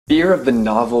Fear of the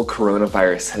novel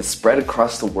coronavirus has spread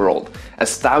across the world,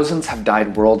 as thousands have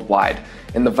died worldwide,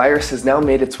 and the virus has now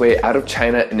made its way out of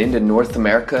China and into North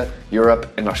America,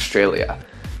 Europe, and Australia.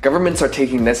 Governments are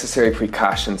taking necessary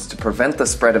precautions to prevent the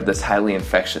spread of this highly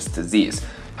infectious disease.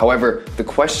 However, the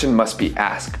question must be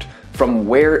asked, from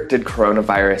where did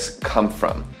coronavirus come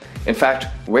from? In fact,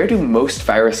 where do most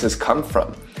viruses come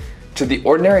from? To the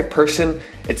ordinary person,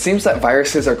 it seems that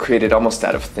viruses are created almost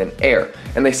out of thin air,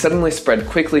 and they suddenly spread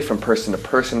quickly from person to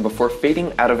person before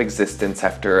fading out of existence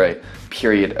after a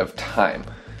period of time.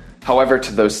 However,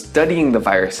 to those studying the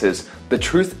viruses, the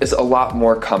truth is a lot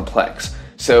more complex.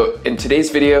 So in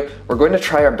today's video, we're going to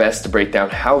try our best to break down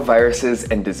how viruses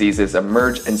and diseases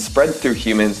emerge and spread through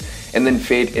humans and then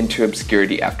fade into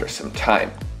obscurity after some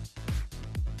time.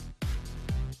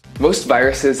 Most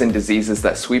viruses and diseases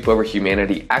that sweep over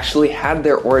humanity actually had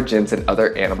their origins in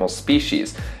other animal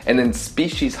species, and then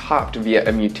species hopped via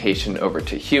a mutation over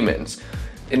to humans.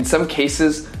 In some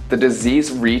cases, the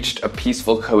disease reached a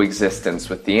peaceful coexistence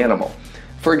with the animal.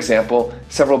 For example,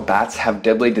 several bats have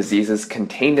deadly diseases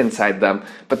contained inside them,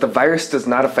 but the virus does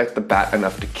not affect the bat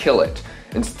enough to kill it.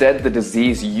 Instead, the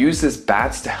disease uses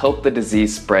bats to help the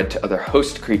disease spread to other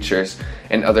host creatures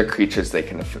and other creatures they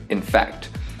can infect.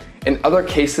 In other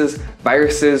cases,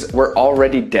 viruses were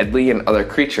already deadly in other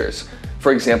creatures.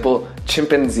 For example,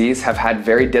 chimpanzees have had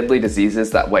very deadly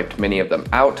diseases that wiped many of them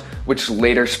out, which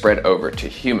later spread over to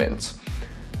humans.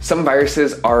 Some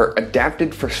viruses are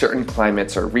adapted for certain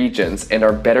climates or regions and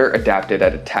are better adapted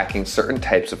at attacking certain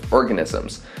types of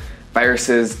organisms.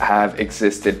 Viruses have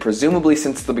existed presumably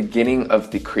since the beginning of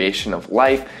the creation of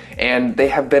life, and they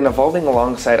have been evolving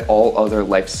alongside all other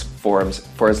life forms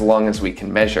for as long as we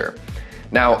can measure.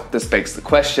 Now, this begs the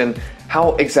question,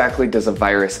 how exactly does a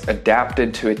virus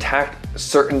adapted to attack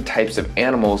certain types of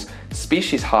animals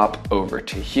species hop over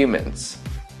to humans?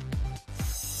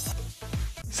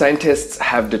 Scientists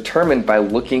have determined by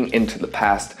looking into the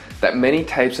past that many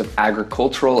types of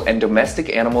agricultural and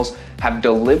domestic animals have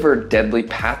delivered deadly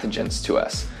pathogens to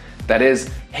us. That is,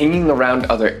 hanging around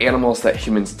other animals that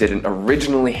humans didn't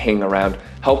originally hang around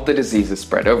helped the diseases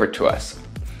spread over to us.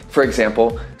 For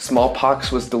example,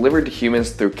 smallpox was delivered to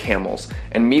humans through camels,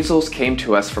 and measles came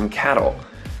to us from cattle.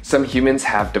 Some humans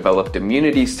have developed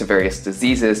immunities to various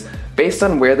diseases based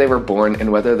on where they were born and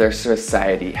whether their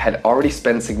society had already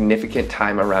spent significant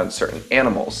time around certain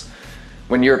animals.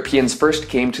 When Europeans first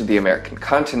came to the American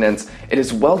continents, it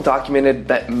is well documented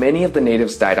that many of the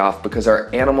natives died off because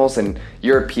our animals and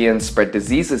Europeans spread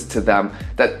diseases to them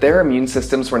that their immune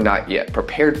systems were not yet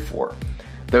prepared for.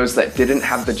 Those that didn't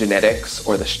have the genetics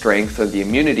or the strength or the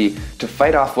immunity to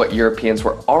fight off what Europeans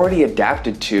were already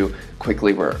adapted to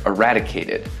quickly were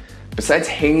eradicated. Besides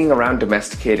hanging around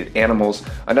domesticated animals,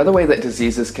 another way that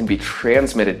diseases can be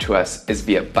transmitted to us is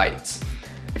via bites.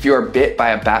 If you are bit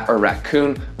by a bat or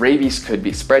raccoon, rabies could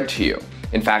be spread to you.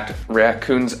 In fact,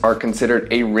 raccoons are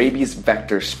considered a rabies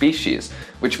vector species,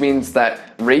 which means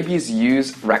that rabies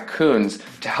use raccoons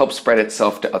to help spread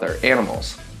itself to other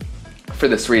animals. For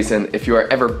this reason, if you are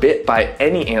ever bit by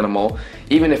any animal,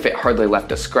 even if it hardly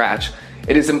left a scratch,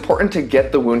 it is important to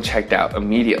get the wound checked out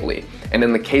immediately. And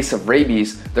in the case of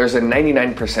rabies, there's a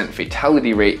 99%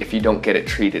 fatality rate if you don't get it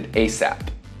treated ASAP.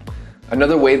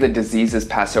 Another way the diseases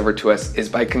pass over to us is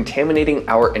by contaminating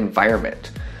our environment.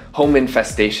 Home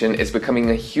infestation is becoming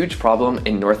a huge problem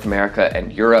in North America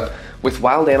and Europe, with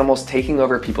wild animals taking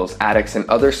over people's attics and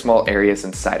other small areas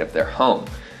inside of their home.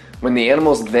 When the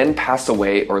animals then pass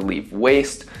away or leave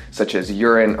waste, such as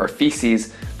urine or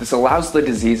feces, this allows the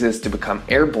diseases to become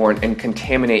airborne and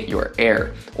contaminate your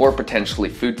air, or potentially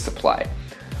food supply.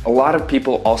 A lot of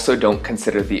people also don't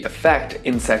consider the effect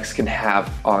insects can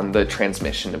have on the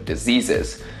transmission of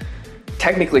diseases.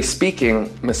 Technically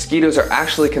speaking, mosquitoes are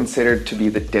actually considered to be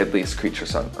the deadliest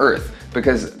creatures on Earth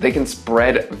because they can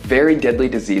spread very deadly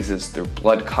diseases through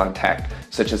blood contact,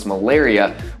 such as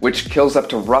malaria, which kills up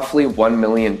to roughly 1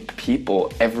 million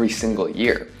people every single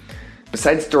year.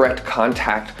 Besides direct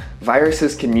contact,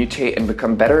 viruses can mutate and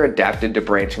become better adapted to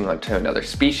branching onto another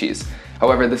species.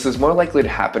 However, this is more likely to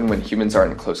happen when humans are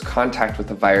in close contact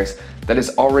with a virus that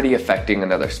is already affecting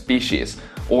another species,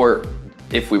 or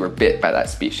if we were bit by that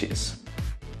species.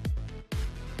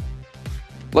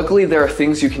 Luckily, there are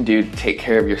things you can do to take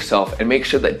care of yourself and make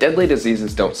sure that deadly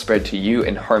diseases don't spread to you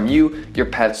and harm you, your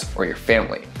pets, or your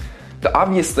family. The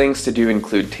obvious things to do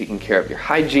include taking care of your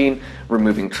hygiene,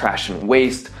 removing trash and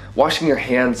waste, washing your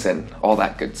hands, and all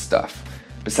that good stuff.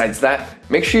 Besides that,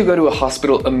 make sure you go to a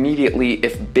hospital immediately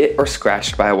if bit or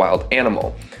scratched by a wild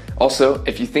animal. Also,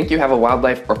 if you think you have a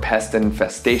wildlife or pest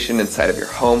infestation inside of your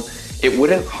home, it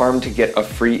wouldn't harm to get a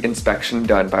free inspection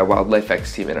done by Wildlife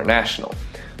X Team International.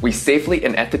 We safely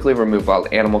and ethically remove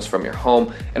wild animals from your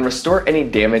home and restore any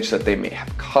damage that they may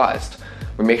have caused.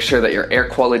 We make sure that your air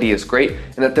quality is great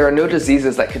and that there are no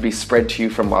diseases that could be spread to you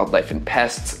from wildlife and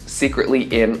pests secretly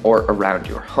in or around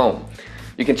your home.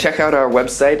 You can check out our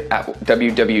website at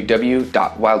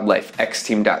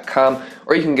www.wildlifexteam.com,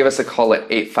 or you can give us a call at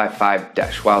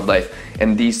 855-WILDLIFE,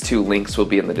 and these two links will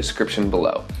be in the description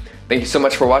below. Thank you so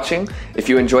much for watching. If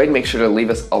you enjoyed, make sure to leave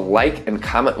us a like and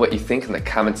comment what you think in the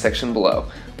comment section below.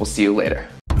 We'll see you later.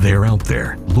 They're out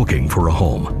there looking for a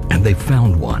home, and they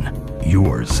found one.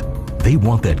 Yours. They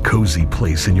want that cozy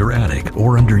place in your attic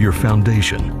or under your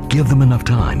foundation. Give them enough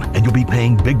time, and you'll be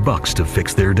paying big bucks to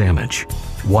fix their damage.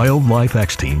 Wildlife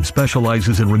X Team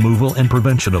specializes in removal and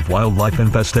prevention of wildlife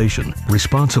infestation,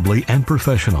 responsibly and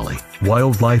professionally.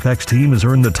 Wildlife X Team has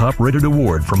earned the top-rated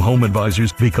award from Home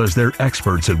Advisors because they're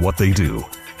experts at what they do.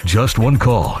 Just one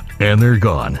call, and they're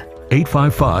gone.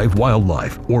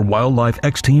 855-WILDLIFE or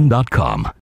wildlifexteam.com.